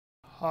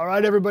All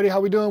right, everybody, how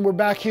we doing? We're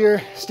back here.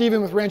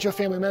 Steven with Rancho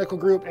Family Medical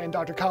Group and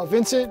Dr. Kyle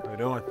Vincent. How you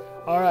doing?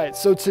 All right,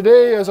 so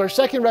today is our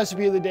second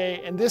recipe of the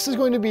day, and this is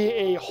going to be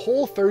a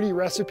Whole30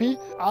 recipe,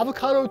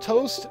 avocado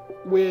toast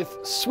with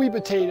sweet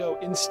potato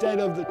instead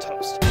of the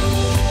toast.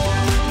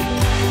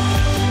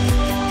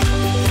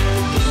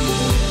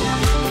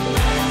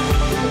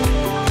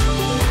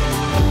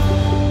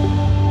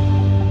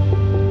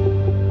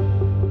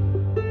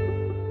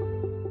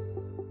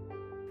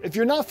 If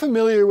you're not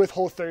familiar with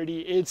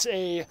Whole30, it's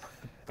a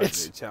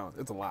challenge.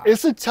 It's a lot.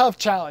 It's a tough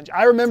challenge.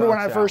 I remember when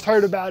I first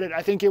heard about it,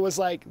 I think it was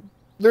like,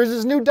 there's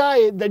this new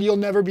diet that you'll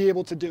never be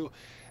able to do.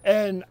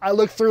 And I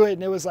looked through it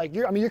and it was like,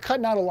 you're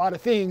cutting out a lot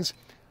of things,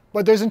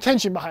 but there's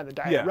intention behind the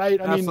diet,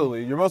 right?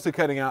 Absolutely. You're mostly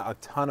cutting out a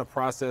ton of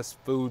processed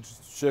foods,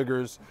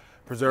 sugars,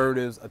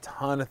 preservatives, a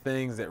ton of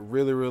things that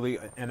really,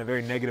 in a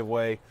very negative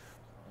way,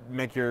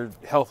 make your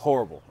health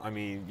horrible. I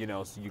mean,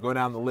 so you go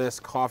down the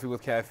list, coffee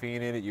with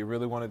caffeine in it, you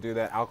really want to do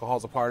that.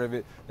 Alcohol's a part of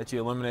it that you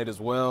eliminate as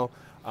well.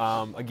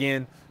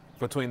 Again,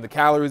 between the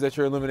calories that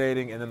you're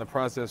eliminating and then the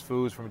processed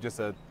foods from just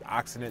an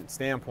oxidant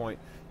standpoint,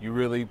 you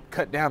really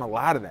cut down a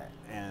lot of that.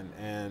 And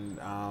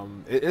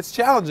it's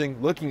challenging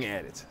looking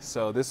at it.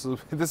 So this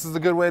is a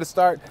good way to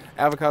start.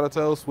 Avocado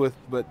toast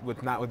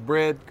but not with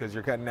bread, because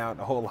you're cutting out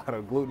a whole lot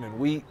of gluten and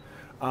wheat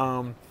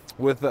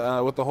with the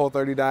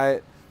Whole30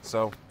 diet.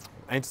 So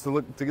anxious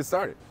to get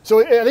started.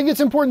 So I think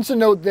it's important to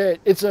note that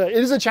it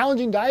is a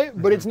challenging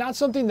diet, but it's not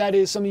something that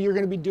is something you're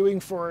going to be doing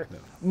for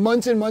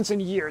months and months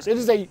and years. It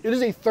is a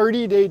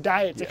 30-day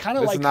diet to kind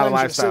of like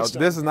cleanse your system.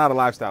 This is not a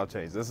lifestyle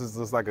change. This is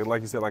just like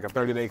you said, like a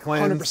 30-day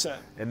cleanse. 100%.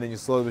 And then you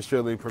slowly but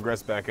surely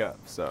progress back up.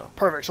 So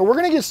perfect. So we're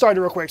going to get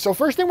started real quick. So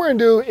first thing we're going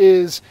to do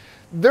is,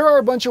 there are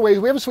a bunch of ways.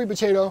 We have a sweet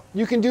potato.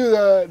 You can do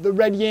the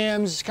red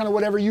yams, kind of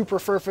whatever you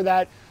prefer for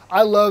that.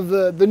 I love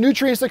the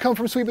nutrients that come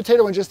from sweet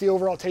potato and just the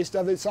overall taste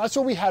of it. So that's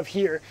what we have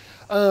here.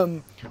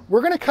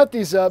 We're gonna cut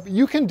these up.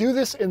 You can do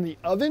this in the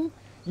oven.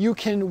 We're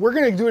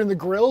gonna do it in the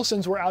grill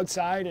since we're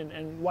outside,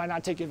 and why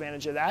not take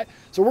advantage of that?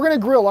 So we're gonna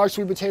grill our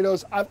sweet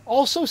potatoes. I've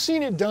also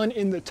seen it done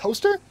in the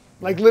toaster,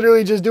 like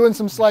literally just doing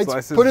some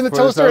slices, put in the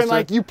toaster, and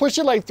like you push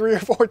it like 3 or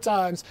 4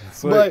 times.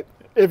 Sweet. But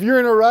if you're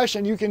in a rush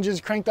and you can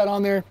just crank that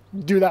on there,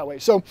 do that way.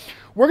 So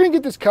we're gonna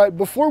get this cut.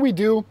 Before we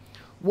do,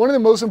 one of the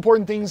most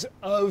important things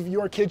of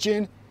your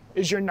kitchen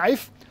is your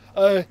knife.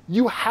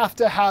 You have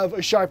to have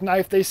a sharp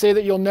knife. They say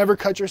that you'll never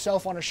cut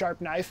yourself on a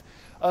sharp knife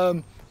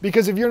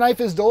because if your knife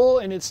is dull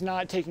and it's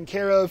not taken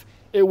care of,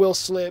 it will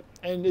slip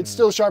and it's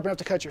still sharp enough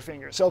to cut your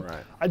finger. So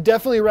I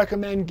definitely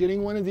recommend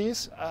getting one of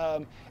these.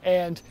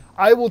 And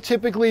I will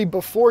typically,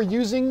 before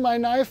using my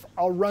knife,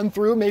 I'll run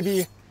through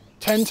maybe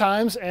 10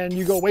 times, and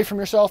you go away from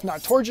yourself,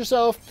 not towards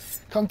yourself.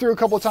 Come through a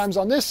couple of times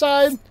on this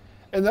side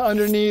and then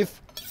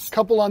underneath, a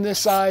couple on this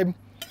side.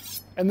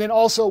 And then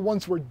also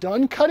once we're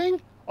done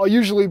cutting, I'll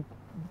usually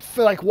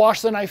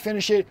wash the knife,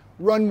 finish it,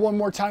 run one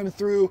more time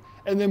through,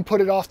 and then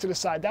put it off to the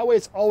side. That way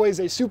it's always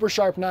a super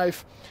sharp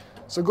knife.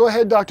 So go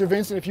ahead, Dr.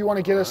 Vincent, if you want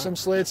to get us some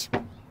slits.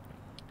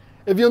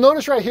 If you'll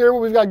notice right here,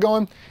 what we've got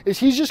going is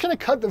he's just going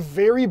to cut the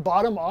very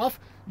bottom off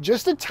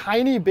just a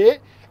tiny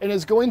bit, and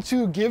it's going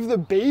to give the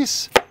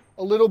base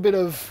a little bit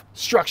of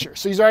structure.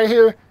 So he's right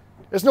here.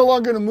 It's no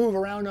longer going to move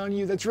around on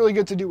you. That's really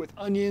good to do with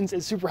onions.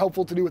 It's super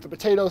helpful to do with the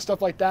potato,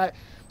 stuff like that.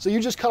 So you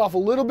just cut off a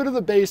little bit of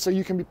the base so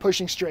you can be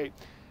pushing straight.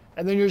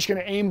 And then you're just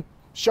gonna aim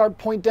sharp,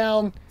 point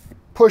down,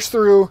 push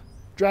through,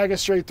 drag it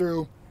straight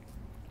through.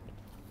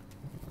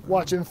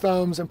 Watching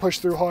thumbs and push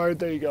through hard.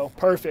 There you go,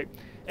 perfect.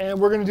 And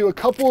we're gonna do a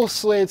couple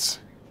slits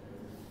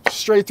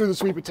straight through the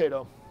sweet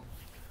potato.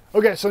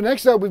 Okay, so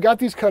next up, we've got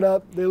these cut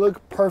up. They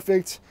look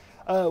perfect.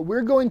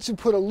 We're going to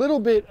put a little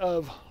bit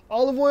of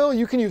olive oil.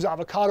 You can use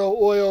avocado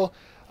oil.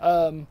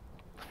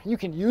 You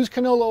can use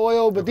canola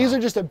oil, but these are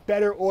just a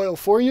better oil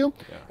for you.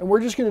 Yeah. And we're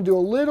just gonna do a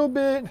little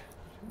bit,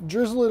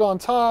 drizzle it on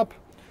top,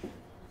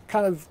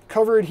 kind of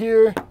cover it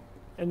here,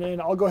 and then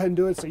I'll go ahead and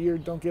do it so you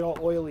don't get all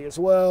oily as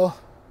well.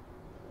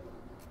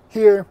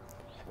 Here.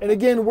 And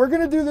again, we're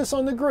gonna do this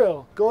on the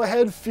grill. Go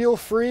ahead, feel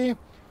free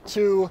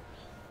to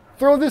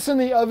throw this in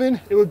the oven.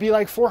 It would be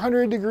like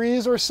 400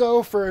 degrees or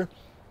so for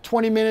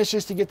 20 minutes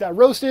just to get that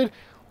roasted.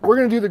 We're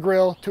gonna do the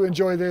grill to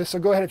enjoy this. So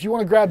go ahead, if you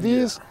wanna grab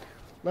these,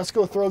 let's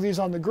go throw these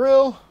on the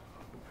grill.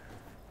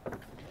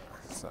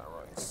 Is that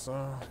right,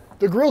 so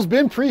the grill's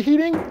been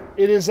preheating.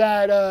 It is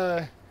at,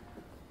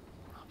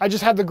 I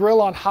just had the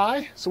grill on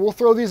high, so we'll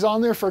throw these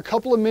on there for a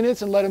couple of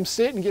minutes and let them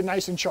sit and get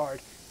nice and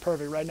charred.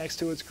 Perfect, right next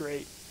to it's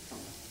great.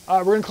 All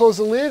right, we're gonna close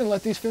the lid and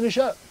let these finish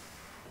up.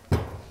 All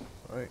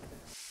right.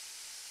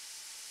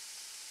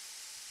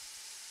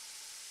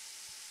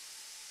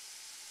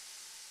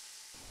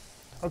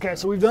 Okay,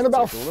 so we've done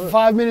about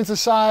 5 minutes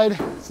aside.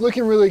 It's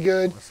looking really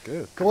good. That's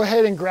good. Go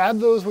ahead and grab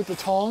those with the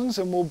tongs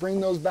and we'll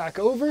bring those back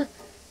over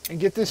and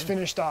get this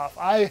finished off.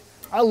 I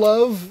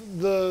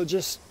love the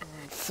just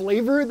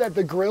flavor that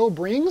the grill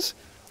brings.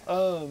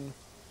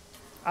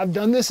 I've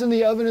done this in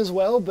the oven as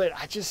well, but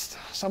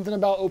something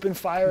about open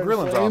fire and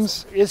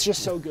flames, awesome. It's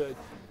just so good.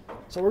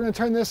 So we're gonna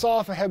turn this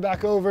off and head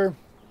back over.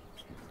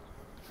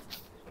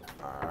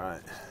 All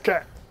right.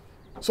 Okay.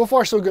 So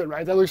far, so good,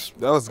 right? That looks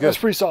good. That's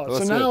pretty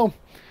solid. So now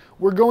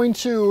we're going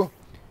to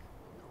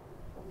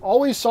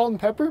always salt and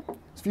pepper.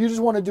 If you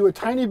just want to do a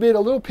tiny bit, a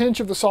little pinch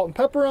of the salt and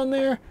pepper on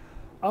there,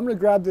 I'm going to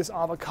grab this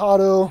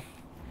avocado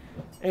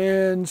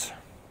and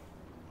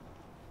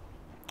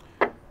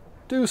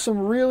do some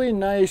really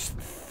nice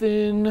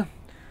thin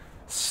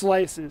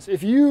slices.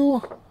 Do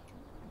you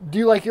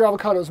like your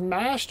avocados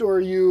mashed,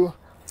 or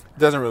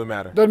Doesn't really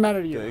matter. Doesn't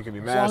matter to you. Yeah, it can be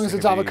mashed. As long as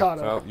it's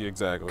avocado. Oh, yeah,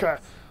 exactly. Okay.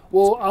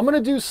 Well, I'm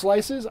gonna do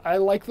slices. I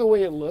like the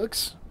way it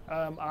looks.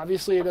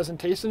 Obviously, it doesn't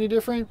taste any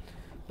different,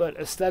 but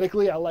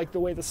aesthetically, I like the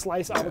way the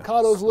sliced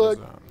avocados look.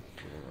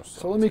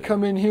 So let me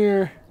come in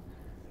here,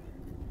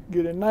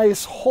 get a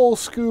nice whole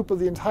scoop of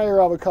the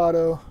entire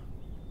avocado.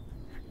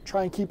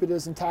 Try and keep it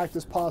as intact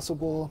as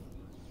possible.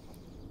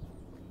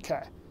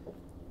 Okay.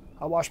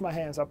 I'll wash my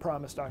hands, I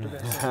promise, Dr.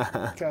 Vincent.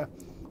 Okay.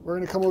 We're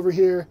gonna come over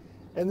here,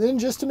 and then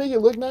just to make it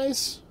look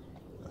nice,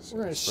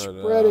 we're gonna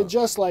spread it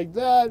just like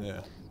that.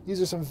 Yeah. These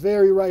are some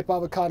very ripe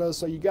avocados,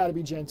 so you gotta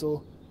be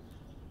gentle.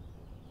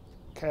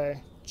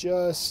 Okay,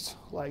 just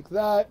like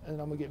that,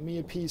 and I'm gonna get me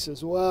a piece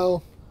as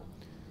well.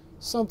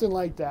 Something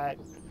like that.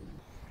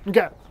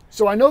 Okay,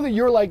 so I know that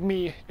you're like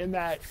me in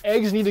that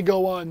eggs need to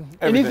go on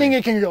anything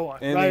it can go on,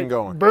 anything right? can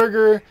go on.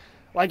 Burger,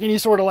 like any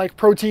sort of like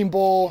protein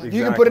bowl. Exactly. If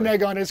you can put an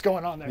egg on it, it's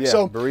going on there. Yeah,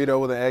 so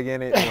burrito with an egg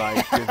in it,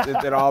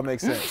 like it all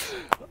makes sense.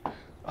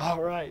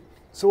 All right.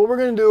 So what we're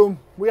gonna do,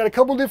 we got a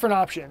couple different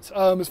options.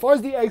 As far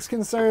as the egg's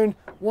concerned,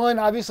 one,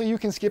 obviously you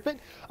can skip it.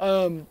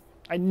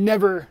 I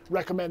never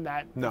recommend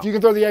that. No. If you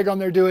can throw the egg on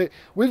there, do it.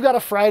 We've got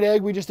a fried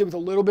egg we just did with a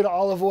little bit of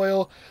olive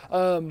oil.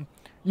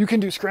 You can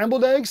do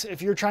scrambled eggs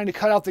if you're trying to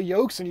cut out the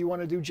yolks and you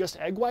want to do just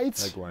egg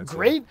whites.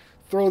 Great. Yeah.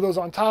 Throw those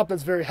on top.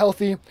 That's very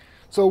healthy.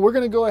 So we're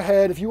gonna go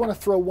ahead. If you want to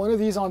throw one of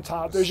these on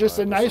top, there's just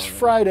a nice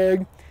fried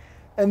egg,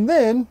 and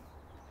then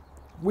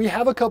we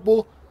have a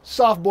couple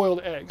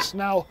soft-boiled eggs.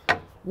 Now,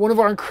 one of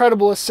our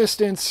incredible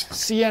assistants,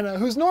 Sienna,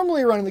 who's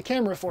normally running the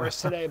camera for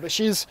us today, but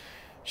she's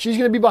going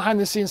to be behind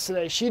the scenes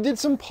today. She did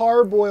some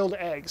par-boiled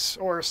eggs,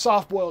 or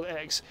soft-boiled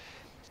eggs.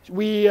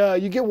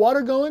 You get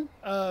water going,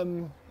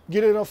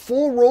 get it a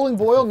full rolling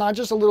boil, not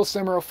just a little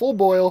simmer, a full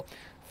boil.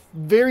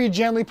 Very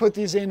gently put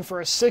these in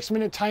for a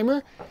 6-minute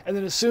timer, and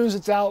then as soon as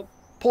it's out,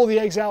 pull the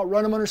eggs out,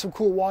 run them under some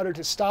cool water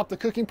to stop the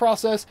cooking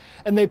process,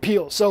 and they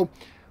peel. So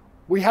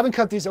we haven't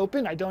cut these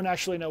open. I don't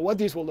actually know what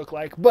these will look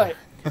like, but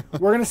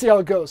we're gonna see how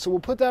it goes. So we'll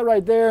put that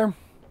right there.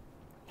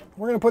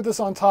 We're gonna put this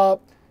on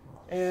top,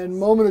 and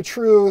moment of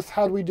truth,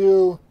 how'd we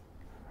do?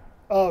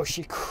 Oh,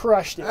 she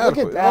crushed it. Look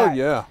at that. Oh,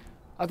 yeah.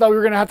 I thought we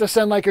were gonna have to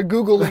send like a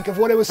Google link of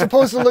what it was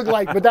supposed to look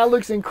like, but that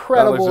looks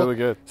incredible. That looks really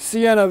good.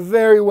 Sienna,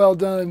 very well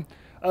done.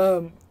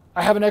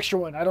 I have an extra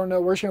one. I don't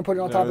know. We're just gonna put it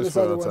on top of this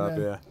other one.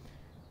 Yeah.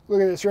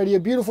 Look at this, ready? A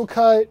beautiful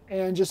cut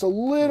and just a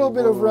little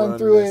bit of run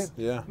through it.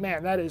 Yeah.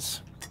 Man, that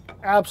is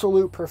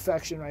absolute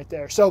perfection right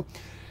there. So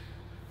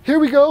here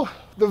we go.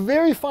 The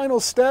very final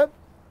step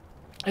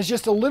is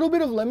just a little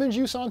bit of lemon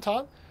juice on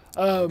top.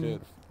 The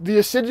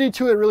acidity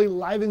to it really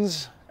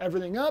livens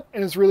everything up,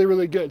 and it's really,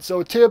 really good.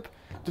 So tip,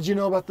 did you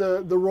know about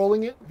the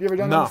rolling it? Have you ever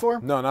done that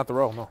before? No, not the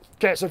roll, no.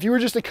 Okay, so if you were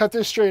just to cut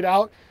this straight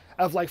out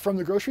of like from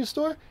the grocery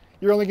store,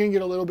 you're only gonna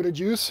get a little bit of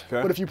juice.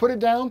 Okay. But if you put it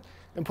down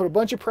and put a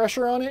bunch of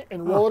pressure on it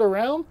and roll it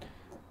around,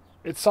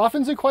 it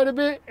softens it quite a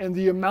bit, and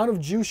the amount of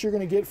juice you're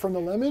gonna get from the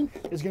lemon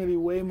is gonna be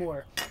way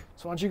more.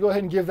 So why don't you go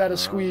ahead and give that a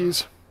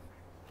squeeze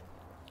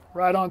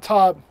right on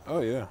top.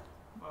 Oh yeah.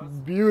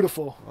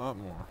 Beautiful. A lot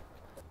more.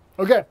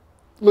 Okay,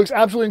 looks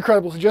absolutely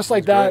incredible. So just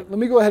like that, let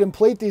me go ahead and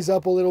plate these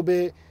up a little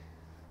bit.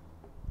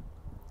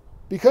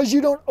 Because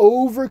you don't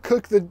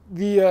overcook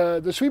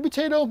the sweet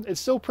potato, it's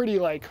still pretty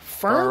like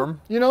firm,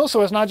 you know.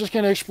 So it's not just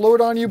gonna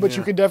explode on you, but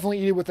you can definitely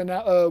eat it with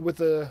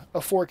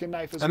a fork and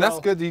knife as well. And that's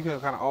good that you can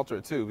kind of alter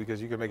it too, because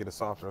you can make it as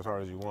soft or as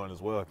hard as you want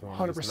as well. If you want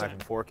to just knife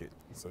and fork it,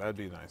 so that'd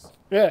be nice.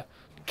 Yeah.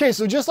 Okay,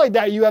 so just like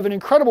that, you have an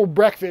incredible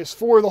breakfast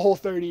for the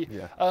Whole30.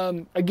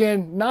 Yeah.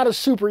 Again, not a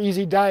super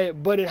easy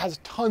diet, but it has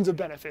tons of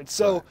benefits.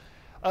 So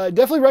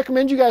definitely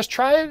recommend you guys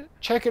try it,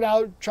 check it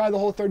out, try the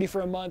Whole30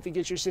 for a month and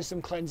get your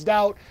system cleansed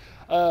out.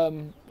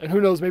 And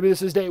who knows, maybe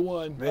this is day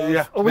one.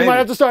 Yeah, we might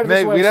have to start it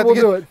this way, so we'll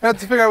do it. We have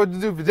to figure out what to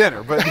do for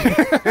dinner, but figure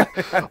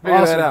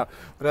that out.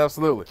 But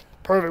absolutely.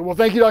 Perfect. Well,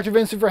 thank you, Dr.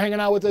 Vincent, for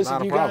hanging out with us.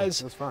 Not if you a problem. guys,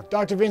 That's fine.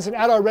 Dr. Vincent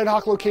at our Red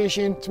Hawk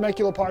location,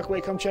 Temecula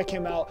Parkway, come check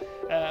him out.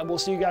 And we'll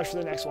see you guys for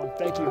the next one.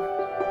 Thank you.